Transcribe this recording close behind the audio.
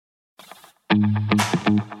Hello,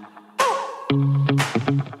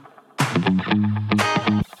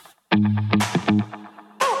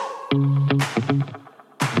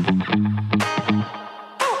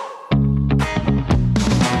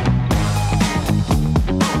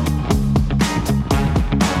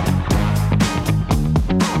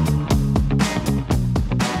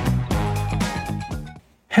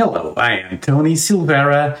 I am Tony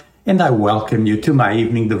Silvera, and I welcome you to my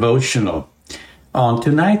evening devotional. On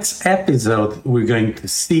tonight's episode, we're going to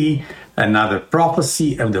see another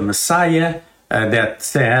prophecy of the Messiah that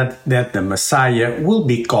said that the Messiah will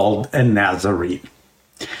be called a Nazarene.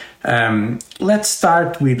 Let's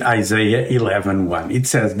start with Isaiah 11:1. It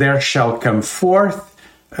says, "There shall come forth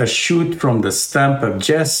a shoot from the stump of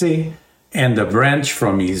Jesse, and a branch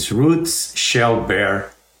from his roots shall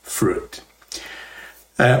bear fruit."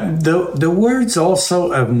 The words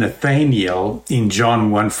also of Nathanael in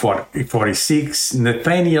John 1:46,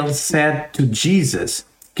 Nathanael said to Jesus,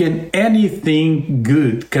 "Can anything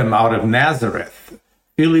good come out of Nazareth?"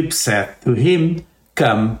 Philip said to him,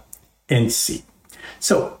 "Come and see."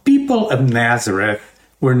 So people of Nazareth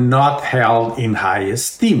were not held in high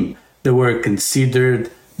esteem. They were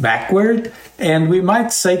considered backward and we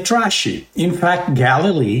might say trashy. In fact,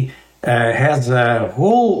 Galilee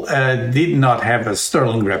did not have a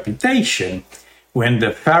sterling reputation. When the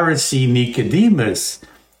Pharisee Nicodemus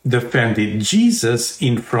defended Jesus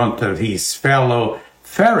in front of his fellow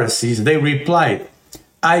Pharisees, they replied,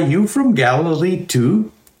 "Are you from Galilee too?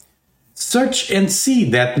 Search and see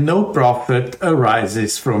that no prophet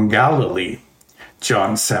arises from Galilee."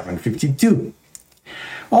 John 7:52.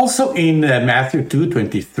 Also in Matthew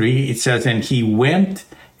 2:23, it says, "And he went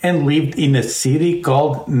and lived in a city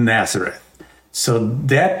called Nazareth." So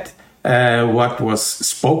that what was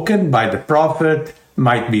spoken by the prophet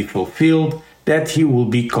might be fulfilled, that he will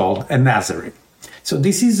be called a Nazarene. So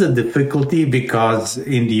this is a difficulty because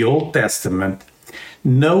in the Old Testament,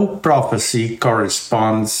 no prophecy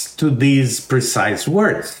corresponds to these precise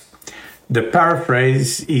words. The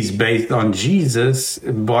paraphrase is based on Jesus'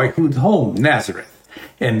 boyhood home, Nazareth,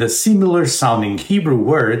 and the similar sounding Hebrew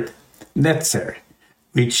word, netzer,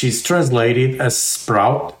 which is translated as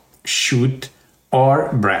sprout, shoot, or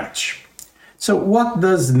branch. So what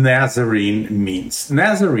does Nazarene means?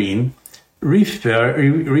 Nazarene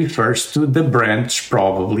refers to the branch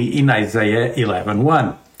probably in Isaiah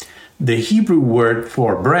 11:1. The Hebrew word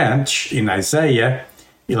for branch in Isaiah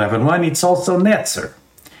 11:1, it's also netzer.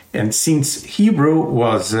 And since Hebrew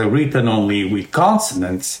was written only with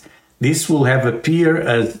consonants, this will have appear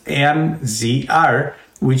as NZR,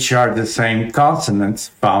 which are the same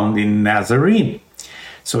consonants found in Nazarene.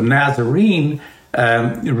 So Nazarene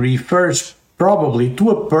refers probably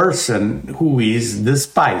to a person who is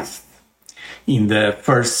despised. In the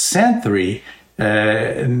first century,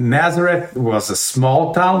 Nazareth was a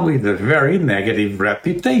small town with a very negative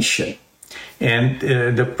reputation. And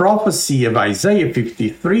the prophecy of Isaiah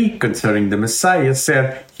 53 concerning the Messiah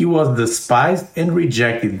said he was despised and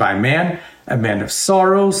rejected by men, a man of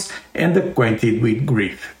sorrows and acquainted with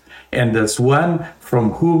grief. And as one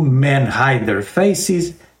from whom men hide their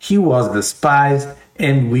faces, he was despised,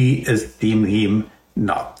 and we esteem him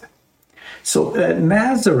not. So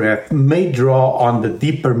Nazareth may draw on the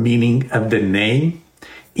deeper meaning of the name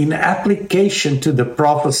in application to the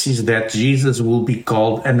prophecies that Jesus will be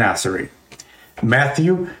called a Nazarene.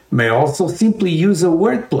 Matthew may also simply use a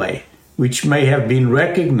wordplay, which may have been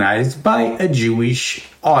recognized by a Jewish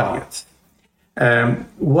audience.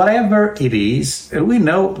 Whatever it is, we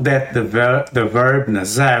know that the verb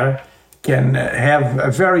nazar can have a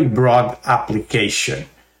very broad application.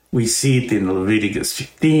 We see it in Leviticus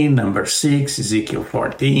 15, number 6, Ezekiel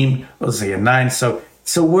 14, Hosea 9. So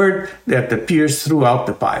it's a word that appears throughout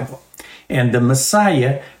the Bible. And the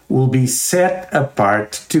Messiah will be set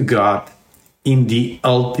apart to God in the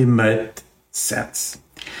ultimate sense.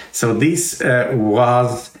 So this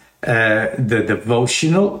was the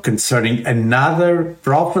devotional concerning another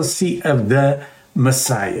prophecy of the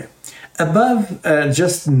Messiah. Above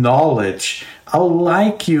just knowledge, I would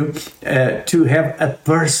like you to have a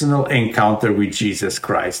personal encounter with Jesus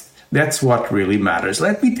Christ. That's what really matters.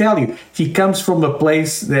 Let me tell you, he comes from a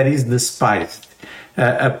place that is despised,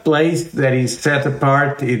 a place that is set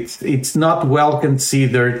apart. It's not well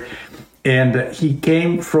considered, and he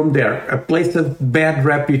came from there, a place of bad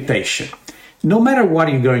reputation. No matter what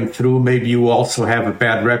you're going through, maybe you also have a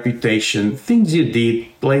bad reputation, things you did,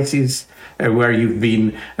 places where you've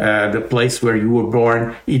been, the place where you were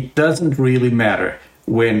born. It doesn't really matter.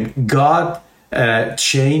 When God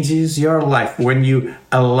changes your life, when you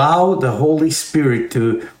allow the Holy Spirit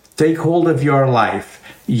to take hold of your life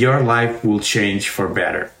will change for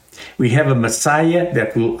better. We have a Messiah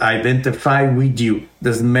that will identify with you.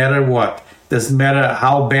 Doesn't matter what. Doesn't matter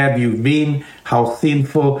how bad you've been, how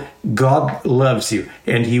sinful. God loves you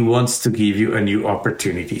and he wants to give you a new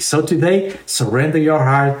opportunity. So today, surrender your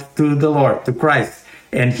heart to the Lord, to Christ,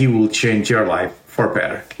 and he will change your life for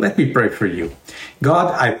better. Let me pray for you.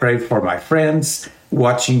 God, I pray for my friends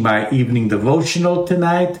watching my evening devotional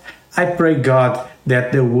tonight. I pray, God,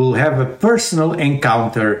 that they will have a personal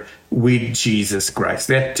encounter with Jesus Christ,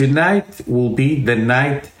 that tonight will be the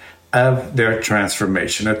night of their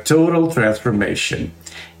transformation, a total transformation.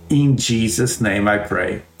 In Jesus' name I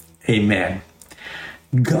pray. Amen.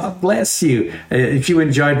 God bless you. If you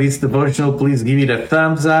enjoyed this devotional, please give it a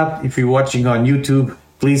thumbs up. If you're watching on YouTube,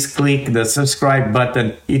 please click the subscribe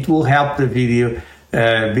button. It will help the video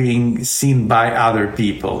being seen by other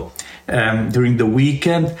people. During the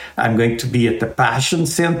weekend, I'm going to be at the Passion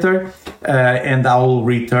Center, and I will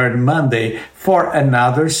return Monday for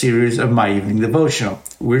another series of my evening devotional.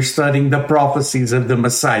 We're studying the prophecies of the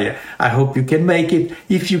Messiah. I hope you can make it.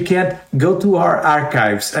 If you can't, go to our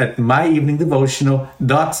archives at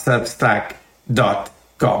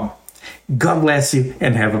myeveningdevotional.substack.com. God bless you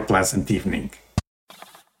and have a pleasant evening.